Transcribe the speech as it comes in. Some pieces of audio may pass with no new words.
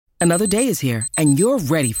Another day is here, and you're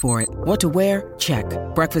ready for it. What to wear? Check.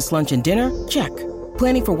 Breakfast, lunch, and dinner? Check.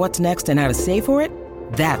 Planning for what's next and how to save for it?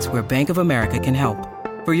 That's where Bank of America can help.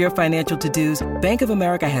 For your financial to-dos, Bank of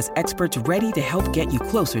America has experts ready to help get you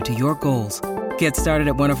closer to your goals. Get started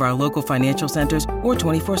at one of our local financial centers or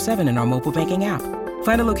 24/7 in our mobile banking app.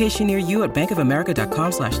 Find a location near you at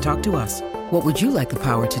bankofamerica.com/talktous. What would you like the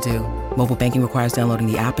power to do? Mobile banking requires downloading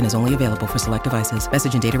the app and is only available for select devices.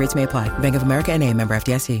 Message and data rates may apply. Bank of America N.A., member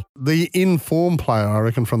FDIC. The in-form player, I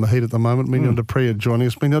reckon, from the Heat at the moment, Mingnon Preez, joining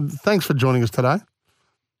us. Mingnon, thanks for joining us today.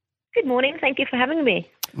 Good morning. Thank you for having me.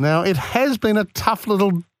 Now, it has been a tough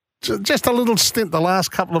just a little stint the last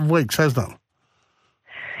couple of weeks, hasn't it?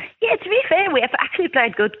 Yeah, to be fair, we have actually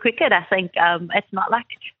played good cricket. I think it's not like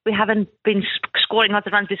we haven't been scoring lots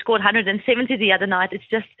of runs. We scored 170 the other night. It's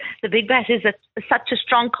just the Big Bash is such a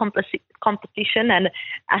strong competition, and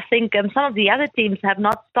I think some of the other teams have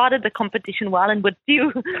not started the competition well and would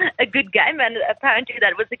do a good game, and apparently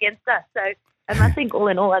that was against us. So I think all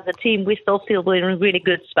in all, as a team, we still feel we're in a really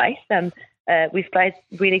good space. We've played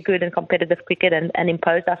really good and competitive cricket and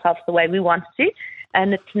imposed ourselves the way we want to,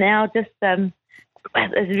 and it's now just...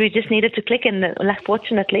 we just needed to click, and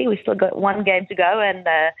fortunately, we still got one game to go, and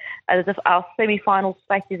our semi-final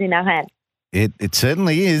space is in our hands. It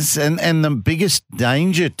certainly is, and the biggest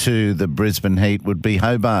danger to the Brisbane Heat would be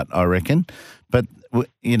Hobart, I reckon. But,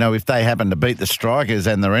 you know, if they happen to beat the Strikers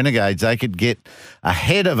and the Renegades, they could get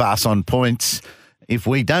ahead of us on points if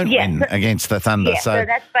we don't win against the Thunder. Yeah, so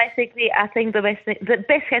that's basically, I think, the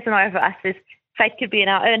best case scenario for us is fate could be in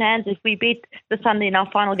our own hands. If we beat the Thunder in our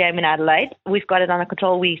final game in Adelaide, we've got it under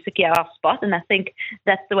control. We secure our spot, and I think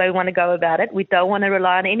that's the way we want to go about it. We don't want to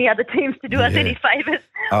rely on any other teams to do us any favours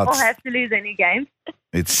or have to lose any games.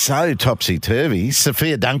 It's so topsy-turvy.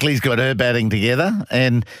 Sophia Dunkley's got her batting together,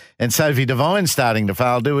 and Sophie Devine's starting to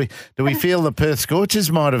fail. Do we feel the Perth Scorchers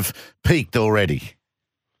might have peaked already?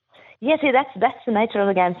 Yeah, see, that's the nature of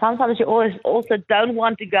the game. Sometimes you always also don't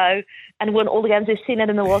want to go and win all the games. We've seen it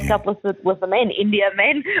in the World Cup with the men. India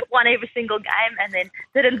men won every single game and then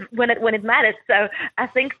didn't win it when it mattered. So I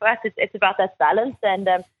think for us it's about that balance. And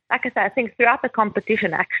like I said, I think throughout the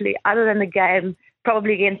competition, actually, other than the game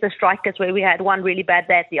probably against the Strikers where we had one really bad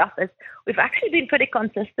day at the office, we've actually been pretty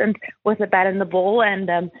consistent with the bat and the ball.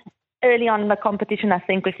 And early on in the competition, I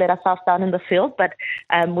think we've let ourselves down in the field, but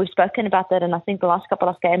we've spoken about that, and I think the last couple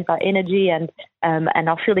of games, our energy and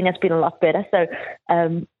our fielding has been a lot better. So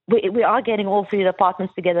we are getting all three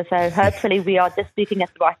departments together, so hopefully we are just speaking at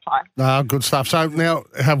the right time. Good stuff. So now,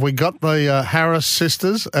 have we got the Harris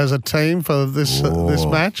sisters as a team for this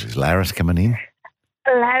match? Is Laris coming in?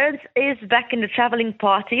 Lawrence is back in the travelling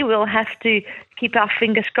party. We'll have to keep our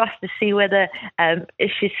fingers crossed to see whether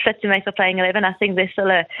if she's fit to make the playing 11. I think there's still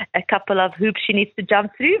a couple of hoops she needs to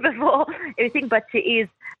jump through before everything, but she is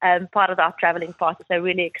part of our travelling party, so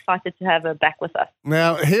really excited to have her back with us.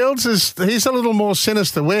 Now, Heels he's a little more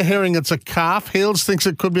sinister. We're hearing it's a calf. Heels thinks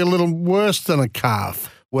it could be a little worse than a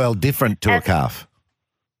calf. Well, different to a calf.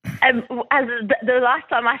 As the last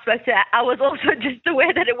time I spoke to her, I was also just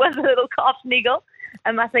aware that it was a little calf niggle.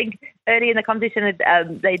 I think early in the competition,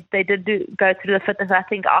 they did go through the fitness. I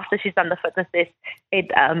think after she's done the fitness test,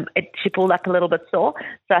 she pulled up a little bit sore.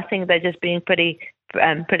 So I think they're just being pretty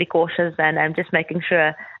cautious and just making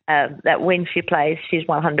sure that when she plays, she's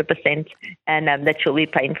 100% and that she'll be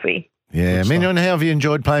pain free. Yeah, Mingnon, how have you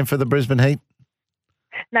enjoyed playing for the Brisbane Heat?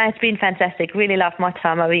 No, it's been fantastic. Really loved my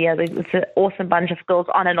time over here. It's an awesome bunch of girls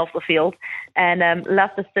on and off the field, and love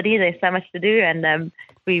the city. There's so much to do, and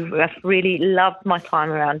we really loved my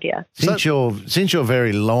time around here. Since your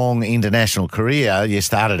very long international career, you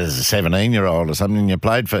started as a 17-year-old or something. You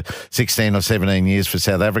played for 16 or 17 years for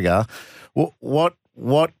South Africa.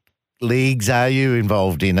 What leagues are you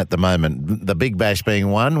involved in at the moment? The Big Bash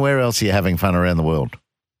being one. Where else are you having fun around the world?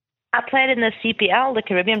 I played in the CPL, the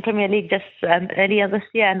Caribbean Premier League, just earlier this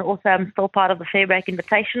year, and also I'm still part of the Fairbreak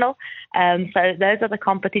Invitational. So those are the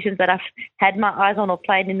competitions that I've had my eyes on or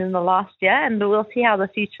played in the last year, and we'll see how the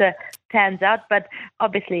future pans out. But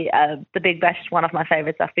obviously, the Big Bash is one of my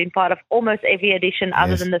favourites. I've been part of almost every edition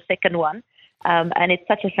other than the second one. And it's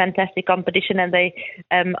such a fantastic competition, and they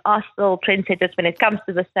are still trendsetters when it comes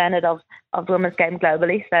to the standard of the women's game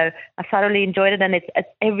globally. So I thoroughly enjoyed it, and it's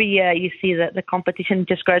every year you see that the competition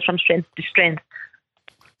just grows from strength to strength.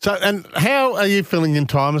 So, and how are you filling in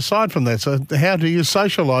time aside from that? So how do you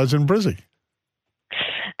socialise in Brizzy?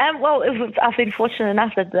 Well, I've been fortunate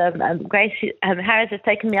enough that Grace Harris has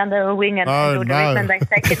taken me under her wing, and they've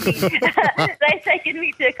taken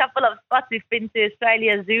me to a couple of spots. We've been to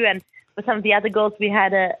Australia Zoo, and with some of the other girls, we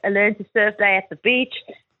had a learn to surf day at the beach.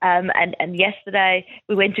 And yesterday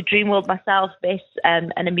we went to Dreamworld, myself, Bess,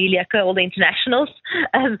 and Amelia, all the internationals,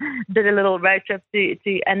 did a little road trip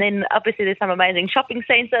and then obviously there's some amazing shopping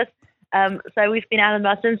centres. So we've been out and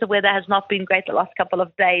about since the weather has not been great the last couple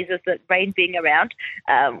of days with the rain being around.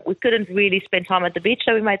 We couldn't really spend time at the beach,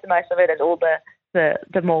 so we made the most of it at all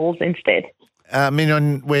the malls instead.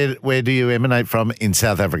 Mingnon, where do you emanate from in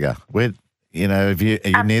South Africa? Where, are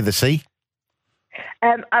you near the sea?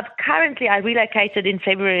 I relocated in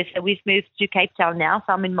February, so we've moved to Cape Town now.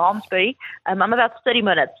 So I'm in Malmesbury. I'm about 30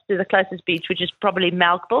 minutes to the closest beach, which is probably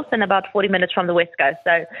Melkbos, and about 40 minutes from the West Coast.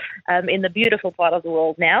 So in the beautiful part of the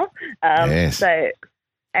world now. Yes. So,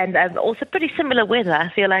 and also pretty similar weather. I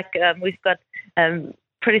feel like we've got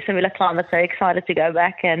pretty similar climate, so excited to go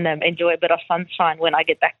back and enjoy a bit of sunshine when I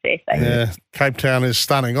get back to SA. Yeah, Cape Town is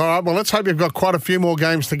stunning. All right, well, let's hope you've got quite a few more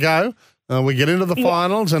games to go. We get into the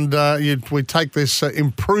finals and we take this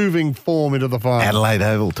improving form into the finals. Adelaide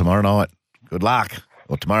Oval tomorrow night. Good luck.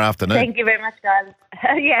 Or tomorrow afternoon. Thank you very much, guys.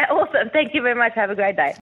 Yeah, awesome. Thank you very much. Have a great day.